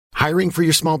Hiring for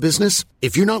your small business?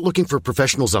 If you're not looking for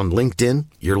professionals on LinkedIn,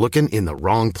 you're looking in the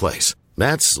wrong place.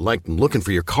 That's like looking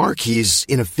for your car keys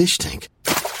in a fish tank.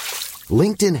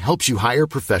 LinkedIn helps you hire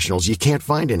professionals you can't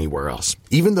find anywhere else,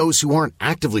 even those who aren't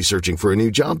actively searching for a new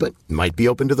job but might be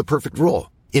open to the perfect role.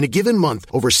 In a given month,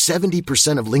 over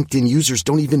 70% of LinkedIn users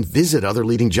don't even visit other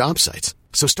leading job sites.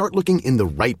 So start looking in the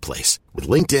right place. With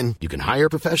LinkedIn, you can hire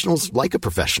professionals like a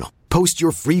professional. Post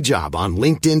your free job on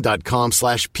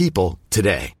linkedin.com/people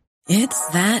today. It's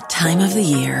that time of the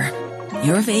year.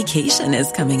 Your vacation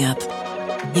is coming up.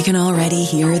 You can already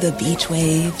hear the beach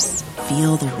waves,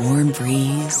 feel the warm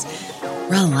breeze,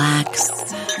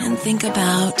 relax, and think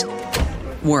about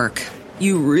work.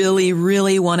 You really,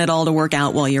 really want it all to work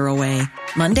out while you're away.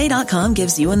 Monday.com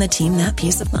gives you and the team that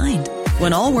peace of mind.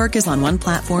 When all work is on one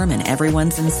platform and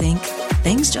everyone's in sync,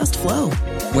 things just flow.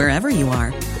 Wherever you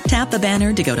are, tap the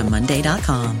banner to go to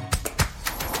Monday.com.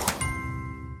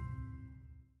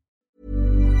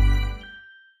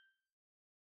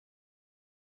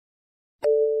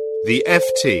 The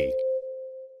FT.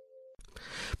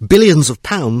 Billions of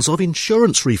pounds of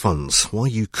insurance refunds, why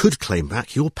you could claim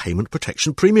back your payment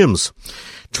protection premiums.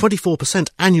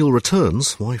 24% annual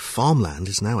returns, why farmland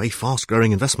is now a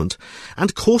fast-growing investment.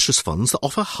 And cautious funds that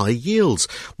offer high yields,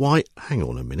 why, hang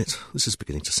on a minute, this is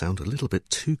beginning to sound a little bit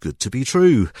too good to be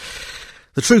true.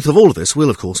 The truth of all of this will,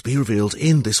 of course, be revealed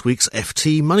in this week's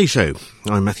FT Money Show.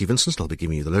 I'm Matthew Vincent, and I'll be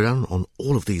giving you the lowdown on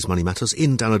all of these money matters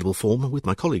in downloadable form with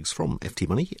my colleagues from FT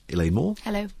Money, Elaine Moore.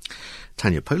 Hello.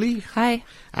 Tanya Poley. Hi.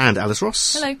 And Alice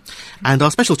Ross. Hello. And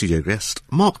our special studio guest,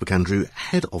 Mark McAndrew,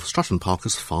 Head of Stratton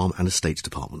Parker's Farm and Estates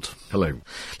Department. Hello.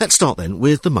 Let's start then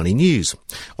with the money news.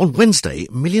 On Wednesday,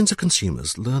 millions of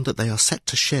consumers learned that they are set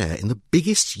to share in the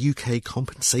biggest UK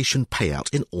compensation payout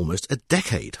in almost a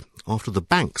decade, after the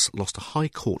banks lost a High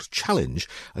Court challenge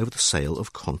over the sale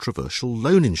of controversial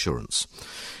loan insurance.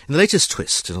 In the latest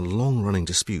twist in a long-running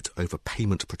dispute over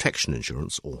payment protection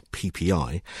insurance, or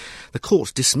PPI, the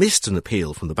court dismissed an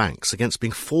appeal from the banks against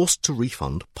being forced to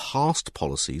refund past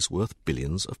policies worth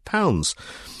billions of pounds.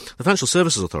 The Financial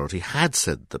Services Authority had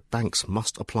said that banks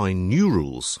must apply new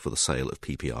rules for the sale of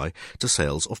PPI to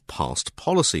sales of past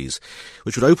policies,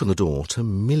 which would open the door to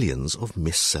millions of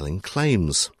mis-selling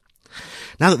claims.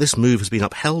 Now that this move has been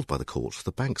upheld by the court,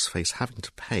 the banks face having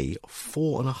to pay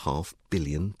 £4.5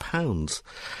 billion.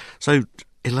 So,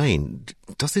 Elaine,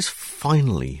 does this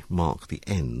finally mark the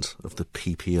end of the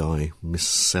PPI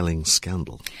mis-selling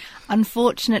scandal?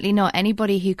 Unfortunately not.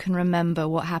 Anybody who can remember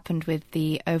what happened with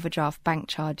the overdraft bank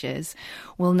charges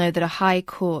will know that a High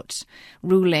Court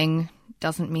ruling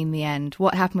doesn't mean the end.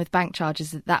 What happened with bank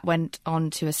charges is that went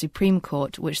on to a Supreme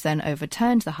Court, which then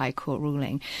overturned the High Court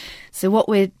ruling. So what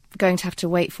we're going to have to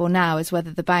wait for now is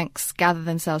whether the banks gather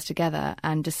themselves together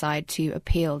and decide to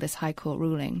appeal this High Court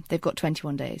ruling. They've got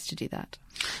 21 days to do that.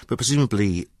 But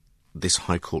presumably this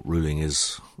High Court ruling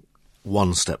is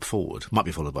one step forward. Might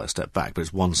be followed by a step back, but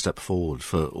it's one step forward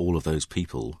for all of those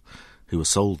people who were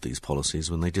sold these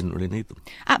policies when they didn't really need them.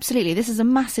 Absolutely. This is a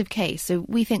massive case. So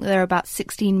we think there are about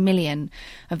 16 million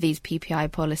of these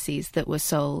PPI policies that were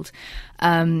sold.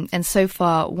 And so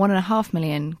far, 1.5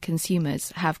 million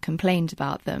consumers have complained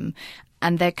about them,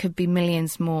 and there could be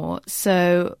millions more.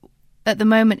 So at the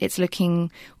moment, it's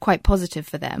looking quite positive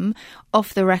for them.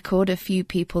 Off the record, a few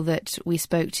people that we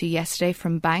spoke to yesterday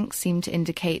from banks seem to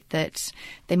indicate that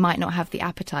they might not have the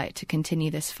appetite to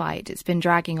continue this fight. It's been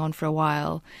dragging on for a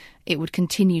while. It would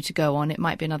continue to go on. It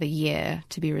might be another year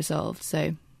to be resolved.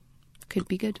 So could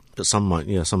be good. But some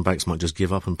banks might just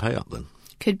give up and pay up then.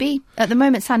 Could be. At the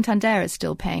moment, Santander is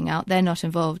still paying out. They're not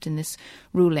involved in this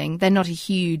ruling. They're not a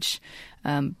huge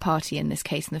party in this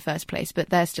case in the first place,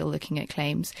 but they're still looking at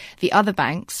claims. The other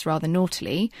banks, rather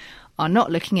naughtily, are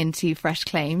not looking into fresh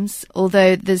claims,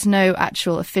 although there's no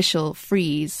actual official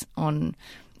freeze on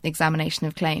examination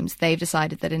of claims. They've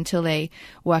decided that until they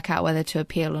work out whether to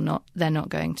appeal or not, they're not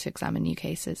going to examine new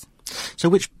cases. So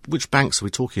which banks are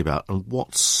we talking about, and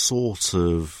what sort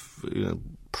of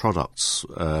products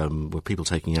were people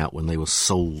taking out when they were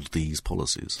sold these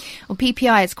policies? Well,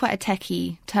 PPI is quite a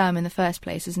techie term in the first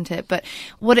place, isn't it? But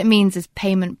what it means is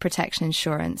payment protection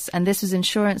insurance. And this was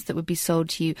insurance that would be sold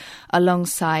to you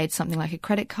alongside something like a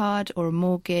credit card or a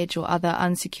mortgage or other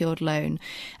unsecured loan.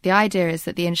 The idea is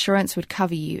that the insurance would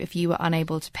cover you if you were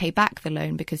unable to pay back the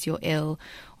loan because you're ill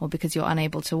or because you're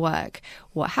unable to work.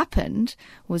 What happened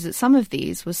was that some of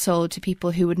these were sold to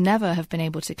people who would never have been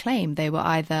able to claim. They were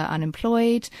either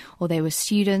unemployed or they were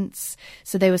students,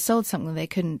 so they were sold something they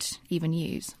couldn't even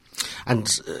use.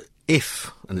 And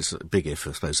if, and it's a big if,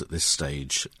 I suppose, at this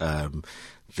stage,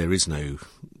 there is no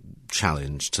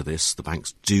challenge to this, the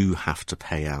banks do have to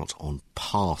pay out on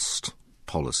past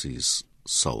policies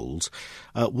sold,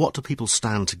 what do people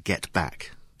stand to get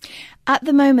back? At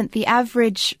the moment, the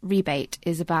average rebate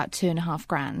is about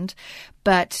 $2,500,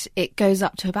 but it goes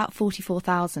up to about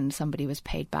 $44,000 somebody was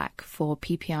paid back for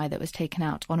PPI that was taken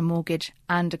out on a mortgage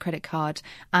and a credit card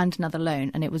and another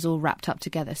loan, and it was all wrapped up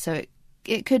together. So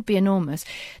it could be enormous.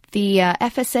 The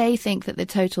FSA think that the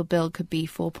total bill could be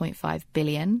 $4.5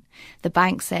 billion. The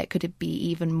banks say it could be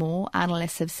even more.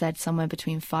 Analysts have said somewhere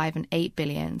between $5 and $8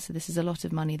 billion. So this is a lot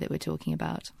of money that we're talking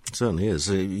about. It certainly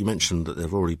is. You mentioned that there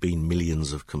have already been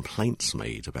millions of complaints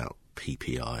made about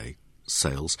PPI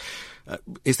sales.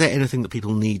 Is there anything that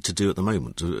people need to do at the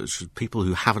moment? Should people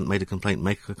who haven't made a complaint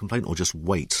make a complaint, or just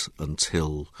wait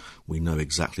until we know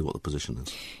exactly what the position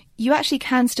is? You actually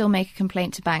can still make a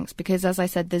complaint to banks because, as I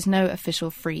said, there's no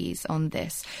official freeze on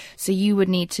this. So you would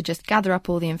need to just gather up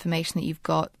all the information that you've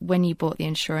got, when you bought the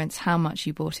insurance, how much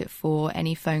you bought it for,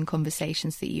 any phone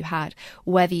conversations that you had,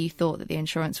 whether you thought that the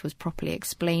insurance was properly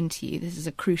explained to you. This is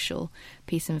a crucial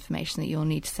piece of information that you'll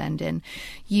need to send in.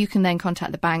 You can then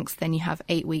contact the banks. Then you have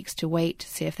 8 weeks to wait to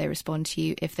see if they respond to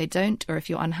you. If they don't, or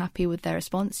if you're unhappy with their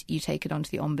response, you take it on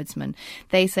to the Ombudsman.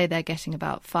 They say they're getting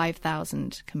about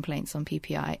 5,000 complaints on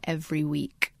PPI every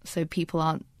week. So people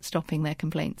aren't stopping their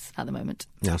complaints at the moment.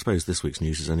 Yeah, I suppose this week's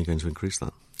news is only going to increase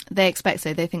that. They expect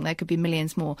so. They think there could be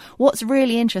millions more. What's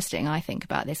really interesting, I think,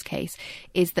 about this case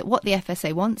is that what the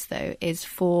FSA wants, though, is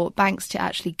for banks to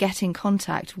actually get in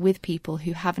contact with people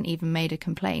who haven't even made a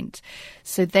complaint.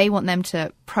 So they want them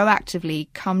to proactively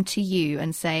come to you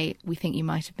and say, we think you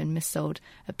might have been missold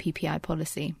a PPI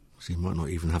policy. So you might not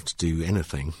even have to do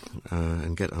anything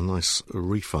and get a nice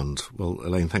refund. Well,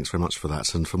 Elaine, thanks very much for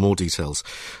that. And for more details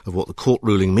of what the court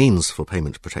ruling means for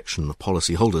payment protection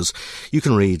policy holders, you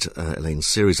can read Elaine's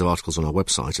series of articles on our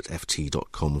website at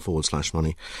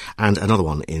ft.com/money and another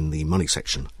one in the money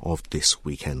section of this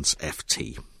weekend's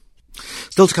FT.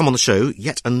 Still to come on the show,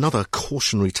 yet another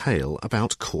cautionary tale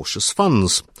about cautious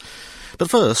funds. But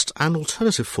first, an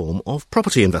alternative form of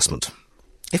property investment.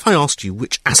 If I asked you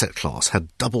which asset class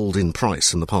had doubled in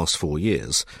price in the past 4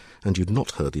 years, and you'd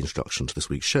not heard the introduction to this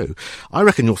week's show, I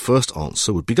reckon your first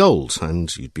answer would be gold,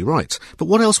 and you'd be right. But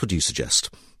what else would you suggest?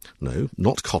 No,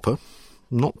 not copper,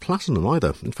 not platinum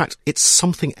either. In fact, it's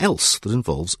something else that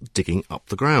involves digging up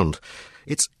the ground.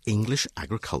 It's English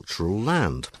agricultural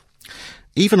land.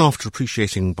 Even after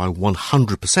appreciating by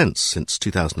 100% since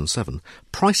 2007,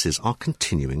 prices are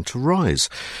continuing to rise.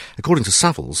 According to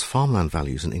Savills, farmland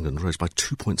values in England rose by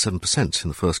 2.7% in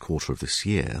the first quarter of this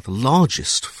year, the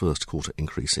largest first quarter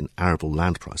increase in arable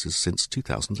land prices since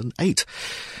 2008.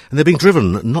 And they're being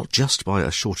driven not just by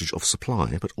a shortage of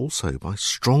supply, but also by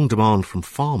strong demand from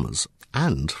farmers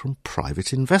and from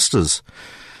private investors.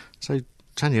 So,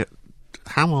 Tanya,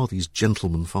 how are these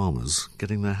gentlemen farmers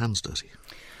getting their hands dirty?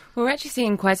 Well, we're actually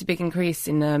seeing quite a big increase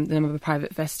in the number of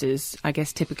private investors. I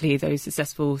guess typically those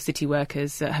successful city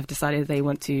workers that have decided they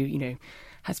want to,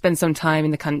 spend some time in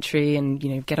the country and,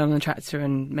 get on a tractor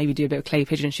and maybe do a bit of clay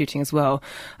pigeon shooting as well,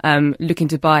 looking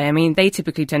to buy. I mean, they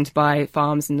typically tend to buy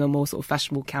farms in the more sort of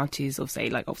fashionable counties of,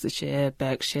 say, like Oxfordshire,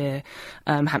 Berkshire,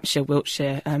 Hampshire,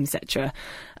 Wiltshire, etc.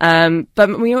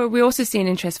 But we also see an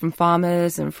interest from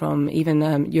farmers and from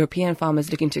even European farmers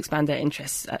looking to expand their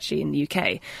interests actually in the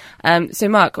UK. So,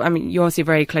 Mark, I mean, you're obviously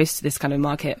very close to this kind of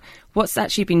market. What's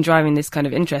actually been driving this kind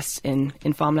of interest in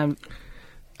farmland?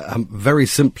 Very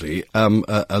simply, a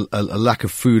lack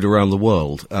of food around the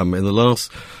world. In the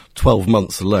last 12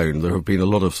 months alone, there have been a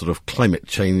lot of sort of climate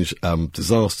change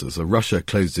disasters. Russia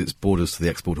closed its borders to the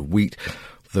export of wheat.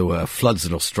 There were floods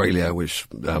in Australia, which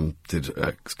did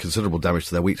considerable damage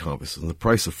to their wheat harvest, and the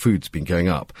price of food's been going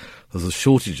up. There's a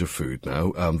shortage of food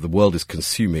now. The world is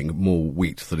consuming more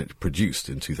wheat than it produced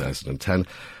in 2010,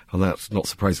 and that, not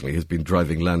surprisingly, has been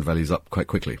driving land values up quite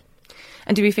quickly.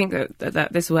 And do we think that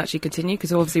this will actually continue?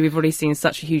 Because obviously we've already seen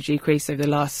such a huge decrease over the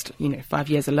last 5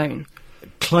 years alone.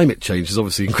 Climate change is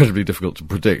obviously incredibly difficult to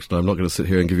predict, and I'm not going to sit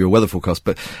here and give you a weather forecast,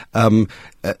 but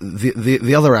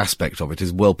the other aspect of it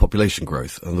is world population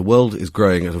growth, and the world is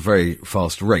growing at a very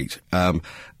fast rate,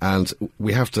 and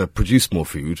we have to produce more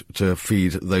food to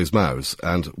feed those mouths,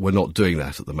 and we're not doing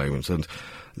that at the moment. And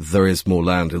there is more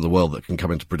land in the world that can come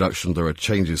into production. There are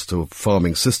changes to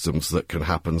farming systems that can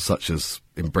happen, such as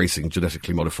embracing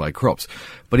genetically modified crops.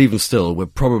 But even still, we're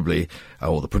probably,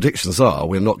 or the predictions are,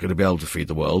 we're not going to be able to feed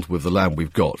the world with the land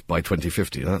we've got by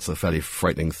 2050. And that's a fairly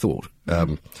frightening thought.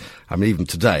 Even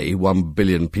today, 1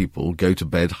 billion people go to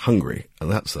bed hungry, and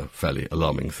that's a fairly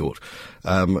alarming thought.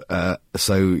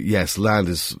 So, yes, land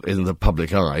is in the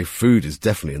public eye. Food is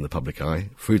definitely in the public eye.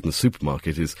 Food in the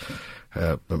supermarket is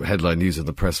headline news in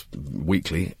the press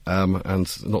weekly,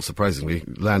 and not surprisingly,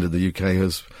 land in the UK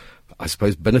has I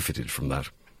suppose, benefited from that.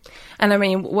 And I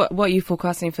mean, what are you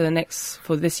forecasting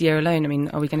for this year alone? I mean,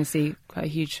 are we going to see quite a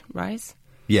huge rise?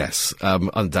 Yes,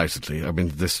 undoubtedly. I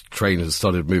mean, this train has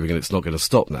started moving and it's not going to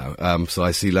stop now. So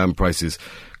I see land prices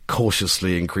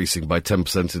cautiously increasing by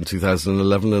 10% in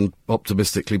 2011 and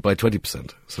optimistically by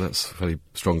 20%. So that's fairly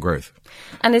strong growth.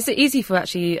 And is it easy for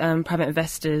actually private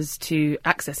investors to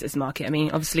access this market? I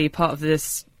mean, obviously part of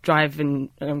this drive in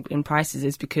prices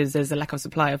is because there's a lack of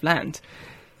supply of land.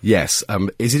 Yes.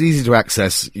 Is it easy to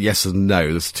access? Yes and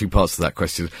no. There's two parts to that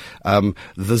question.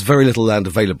 There's very little land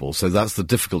available, so that's the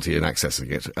difficulty in accessing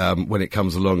it. When it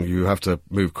comes along, you have to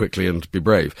move quickly and be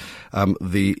brave.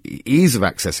 The ease of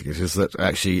accessing it is that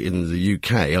actually in the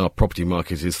UK, our property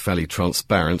market is fairly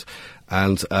transparent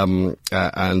and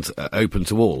open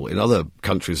to all. In other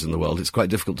countries in the world, it's quite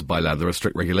difficult to buy land. There are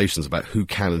strict regulations about who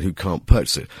can and who can't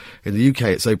purchase it. In the UK,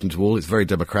 it's open to all. It's very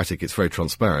democratic. It's very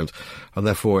transparent. And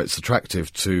therefore, it's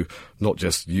attractive to not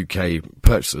just UK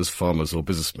purchasers, farmers or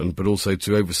businessmen, but also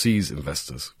to overseas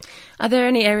investors. Are there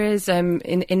any areas in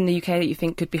the UK that you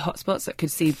think could be hotspots that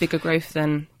could see bigger growth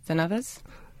than others?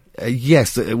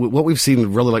 Yes, what we've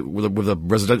seen rather like with a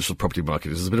residential property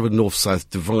market is there's a bit of a north-south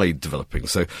divide developing.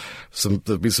 So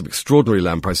there's been some extraordinary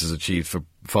land prices achieved for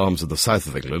farms in the south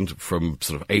of England from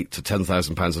sort of £8,000 to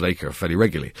 £10,000 an acre fairly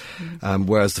regularly.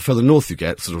 Whereas the further north you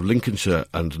get, sort of Lincolnshire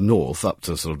and north, up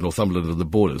to sort of Northumberland and the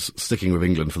borders, sticking with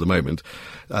England for the moment,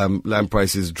 land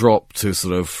prices drop to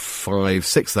sort of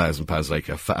 £5,000-6,000 an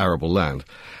acre for arable land.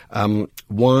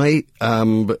 Why?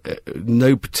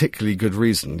 No particularly good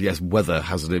reason. Yes, weather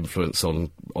has an influence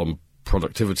on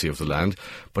productivity of the land,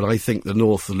 but I think the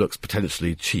north looks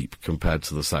potentially cheap compared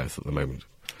to the south at the moment.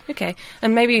 Okay,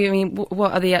 and maybe, I mean,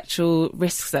 what are the actual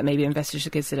risks that maybe investors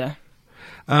should consider?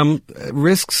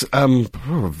 Risks,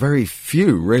 very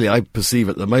few, really, I perceive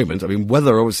at the moment. I mean,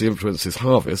 weather obviously influences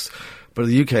harvest, but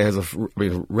the UK has a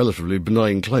relatively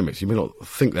benign climate. You may not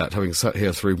think that, having sat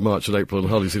here through March and April and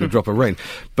hardly seen a drop of rain,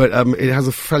 but it has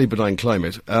a fairly benign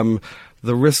climate.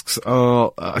 The risks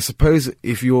are, I suppose,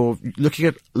 if you're looking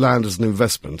at land as an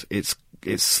investment, it's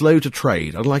slow to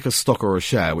trade. Unlike a stock or a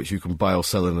share, which you can buy or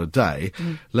sell in a day,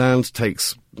 land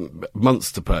takes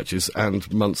months to purchase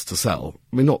and months to sell.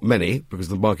 I mean, not many, because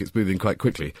the market's moving quite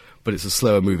quickly, but it's a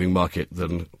slower moving market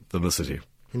than the city.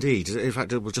 Indeed. In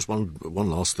fact, just one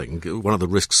last thing. One of the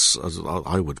risks, as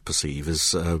I would perceive,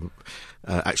 is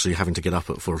actually having to get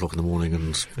up at 4 o'clock in the morning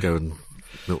and go and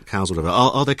milk cows or whatever.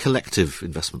 Are there collective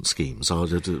investment schemes? Are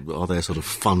there sort of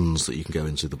funds that you can go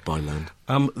into that buy land?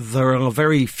 There are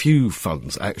very few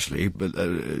funds, actually, but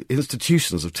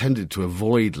institutions have tended to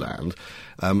avoid land,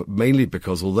 mainly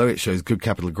because although it shows good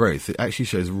capital growth, it actually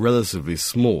shows relatively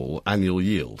small annual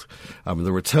yield.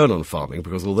 The return on farming,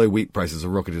 because although wheat prices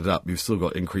have rocketed up, you've still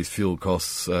got increased fuel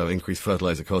costs, increased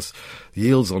fertiliser costs. The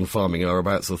yields on farming are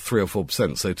about sort of 3 or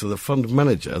 4%. So to the fund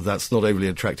manager, that's not overly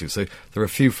attractive. So there are a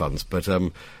few funds, but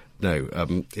no,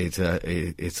 it's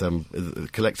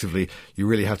collectively you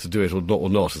really have to do it or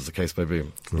not, as the case may be.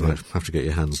 Right, have to get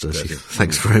your hands dirty.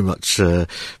 Thanks very much for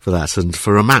that. And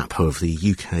for a map of the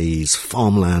UK's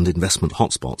farmland investment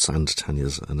hotspots and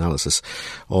Tanya's analysis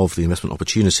of the investment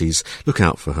opportunities, look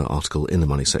out for her article in the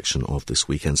money section of this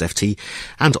weekend's FT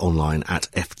and online at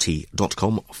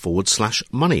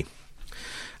ft.com/money.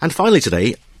 And finally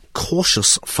today,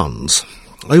 cautious funds.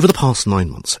 Over the past 9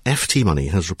 months, FT Money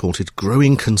has reported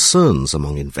growing concerns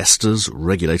among investors,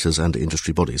 regulators and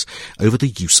industry bodies over the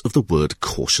use of the word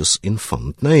cautious in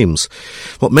fund names.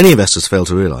 What many investors fail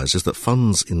to realise is that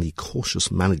funds in the cautious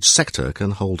managed sector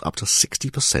can hold up to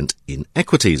 60% in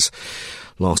equities.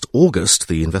 Last August,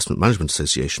 the Investment Management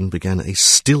Association began a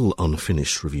still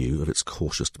unfinished review of its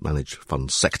cautious managed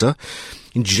fund sector.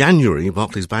 In January,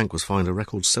 Barclays Bank was fined a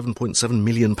record £7.7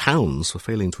 million for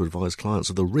failing to advise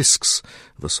clients of the risks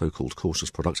of a so-called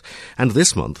cautious product. And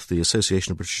this month, the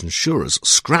Association of British Insurers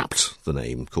scrapped the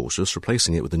name cautious,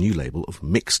 replacing it with a new label of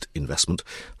mixed investment,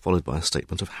 followed by a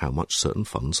statement of how much certain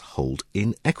funds hold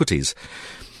in equities.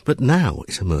 But now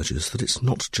it emerges that it's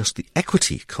not just the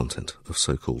equity content of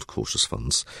so-called cautious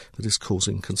funds that is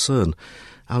causing concern.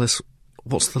 Alice,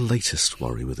 what's the latest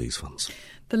worry with these funds?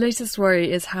 The latest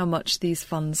worry is how much these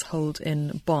funds hold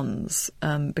in bonds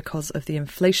because of the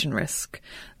inflation risk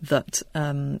that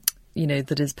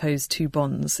that is posed to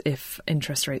bonds if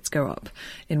interest rates go up,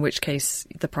 in which case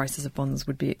the prices of bonds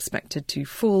would be expected to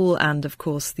fall, and of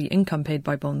course the income paid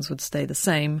by bonds would stay the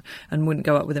same and wouldn't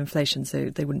go up with inflation, so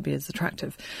they wouldn't be as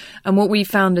attractive. And what we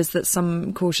found is that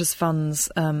some cautious funds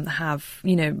have,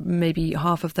 maybe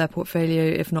half of their portfolio,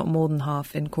 if not more than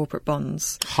half, in corporate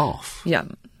bonds. Half? Yeah.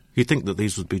 You'd think that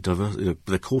these would be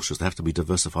they're cautious. They have to be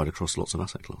diversified across lots of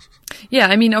asset classes. Yeah,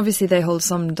 I mean, obviously they hold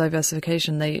some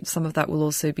diversification. Some of that will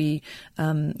also be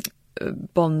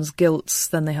bonds, gilts.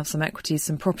 Then they have some equities,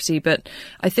 some property. But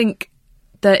I think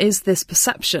there is this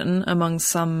perception among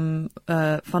some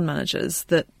fund managers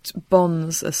that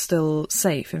bonds are still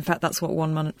safe. In fact, that's what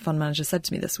one fund manager said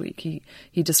to me this week.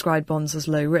 He described bonds as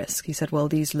low risk. He said, well,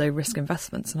 these low risk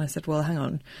investments. And I said, well, hang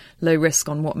on, low risk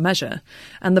on what measure?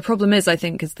 And the problem is, I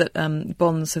think, is that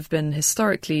bonds have been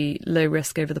historically low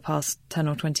risk over the past 10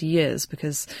 or 20 years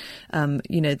because,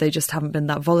 they just haven't been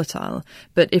that volatile.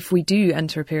 But if we do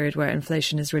enter a period where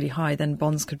inflation is really high, then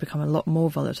bonds could become a lot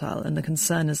more volatile. And the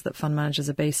concern is that fund managers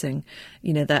are basing,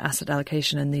 their asset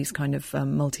allocation in these kind of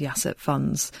multi-asset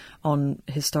funds on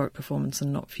historic performance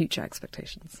and not future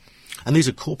expectations. And these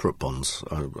are corporate bonds.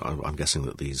 I'm guessing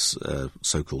that these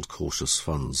so-called cautious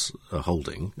funds are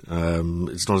holding.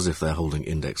 It's not as if they're holding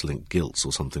index-linked gilts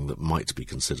or something that might be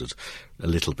considered a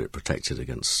little bit protected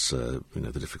against,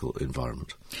 the difficult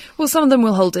environment. Well, some of them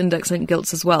will hold index-linked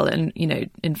gilts as well, and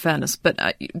in fairness, but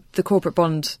the corporate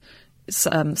bond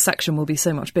section will be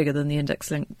so much bigger than the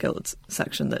index-linked gilt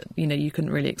section that you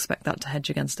couldn't really expect that to hedge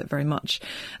against it very much.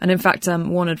 And in fact,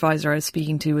 one advisor I was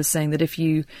speaking to was saying that if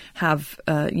you have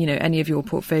any of your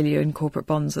portfolio in corporate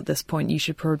bonds at this point, you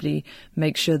should probably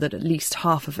make sure that at least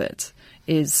half of it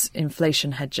is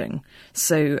inflation hedging.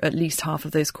 So at least half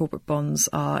of those corporate bonds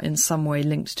are in some way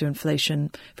linked to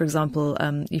inflation. For example,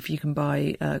 if you can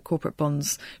buy corporate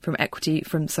bonds from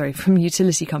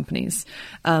utility companies,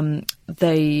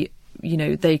 they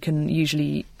can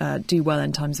usually do well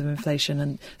in times of inflation,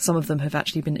 and some of them have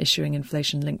actually been issuing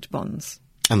inflation-linked bonds.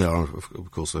 And there are,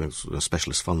 of course,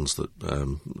 specialist funds that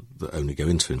only go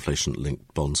into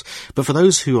inflation-linked bonds. But for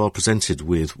those who are presented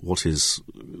with what is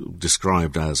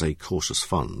described as a cautious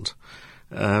fund,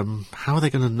 how are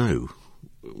they going to know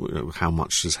how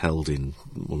much is held in,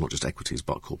 well, not just equities,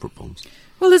 but corporate bonds?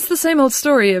 Well, it's the same old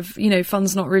story of,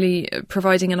 funds not really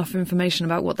providing enough information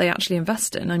about what they actually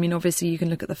invest in. I mean, obviously, you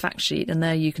can look at the fact sheet and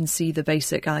there you can see the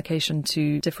basic allocation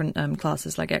to different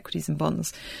classes like equities and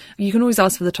bonds. You can always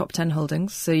ask for the top 10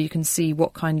 holdings, so you can see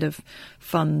what kind of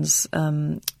funds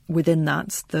within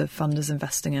that the fund is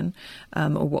investing in,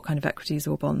 or what kind of equities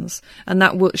or bonds. And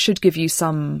that should give you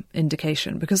some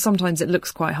indication, because sometimes it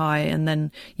looks quite high and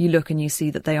then you look and you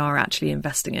see that they are actually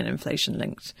investing in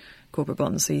inflation-linked corporate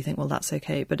bonds, so you think, well, that's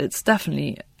okay. But it's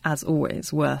definitely, as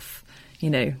always, worth,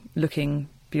 looking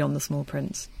beyond the small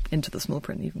print, into the small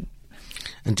print even.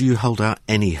 And do you hold out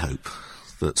any hope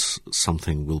that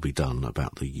something will be done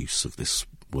about the use of this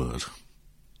word,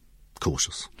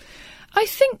 cautious? I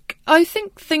think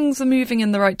things are moving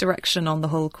in the right direction on the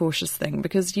whole cautious thing,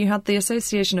 because you had the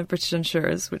Association of British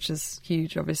Insurers, which is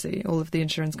huge, obviously, all of the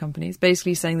insurance companies,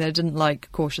 basically saying they didn't like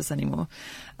cautious anymore.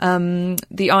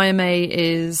 The IMA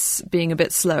is being a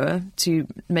bit slower to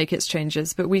make its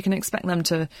changes, but we can expect them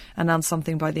to announce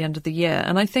something by the end of the year.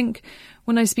 And I think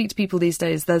when I speak to people these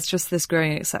days, there's just this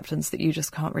growing acceptance that you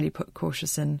just can't really put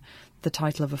cautious in the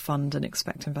title of a fund and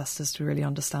expect investors to really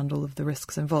understand all of the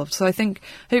risks involved. So I think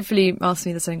hopefully ask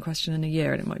me the same question in a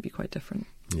year and it might be quite different.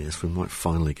 Yes, we might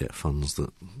finally get funds that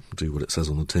do what it says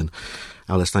on the tin.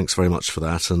 Alice, thanks very much for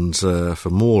that. And for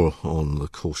more on the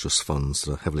cautious funds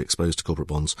that are heavily exposed to corporate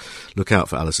bonds, look out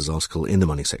for Alice's article in the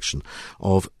Money section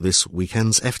of this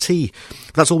weekend's FT.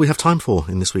 That's all we have time for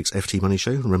in this week's FT Money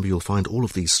Show. Remember, you'll find all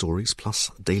of these stories, plus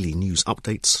daily news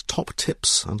updates, top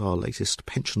tips, and our latest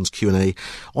pensions Q&A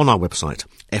on our website,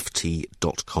 ft.com/money.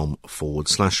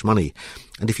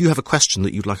 And if you have a question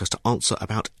that you'd like us to answer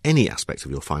about any aspect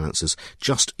of your finances,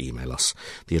 just email us.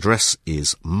 The address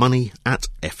is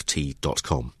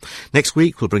money@ft.com. Next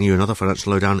week, we'll bring you another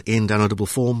financial lowdown in downloadable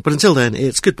form. But until then,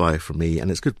 it's goodbye from me, and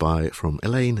it's goodbye from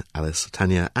Elaine, Alice,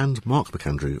 Tanya, and Mark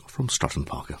McAndrew from Stratton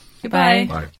Parker. Goodbye.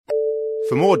 Bye.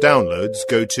 For more downloads,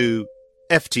 go to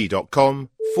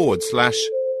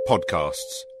ft.com/podcasts.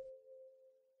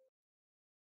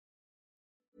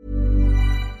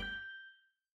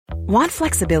 Want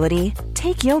flexibility?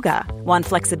 Take yoga. Want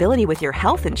flexibility with your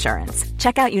health insurance?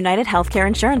 Check out United Healthcare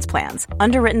Insurance Plans.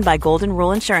 Underwritten by Golden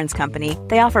Rule Insurance Company,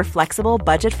 they offer flexible,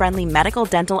 budget-friendly medical,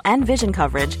 dental, and vision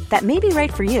coverage that may be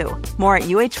right for you. More at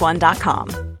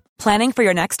uh1.com. Planning for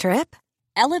your next trip?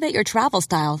 Elevate your travel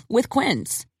style with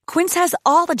Quince. Quince has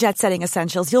all the jet-setting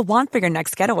essentials you'll want for your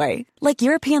next getaway, like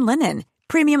European linen,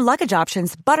 premium luggage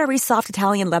options, buttery soft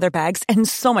Italian leather bags, and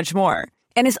so much more.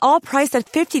 And is all priced at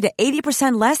 50 to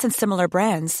 80% less than similar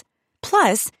brands.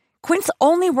 Plus, Quince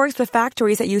only works with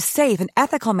factories that use safe and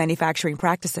ethical manufacturing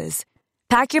practices.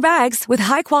 Pack your bags with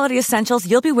high-quality essentials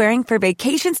you'll be wearing for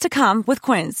vacations to come with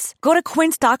Quince. Go to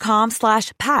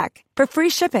quince.com/pack for free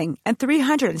shipping and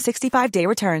 365-day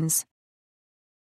returns.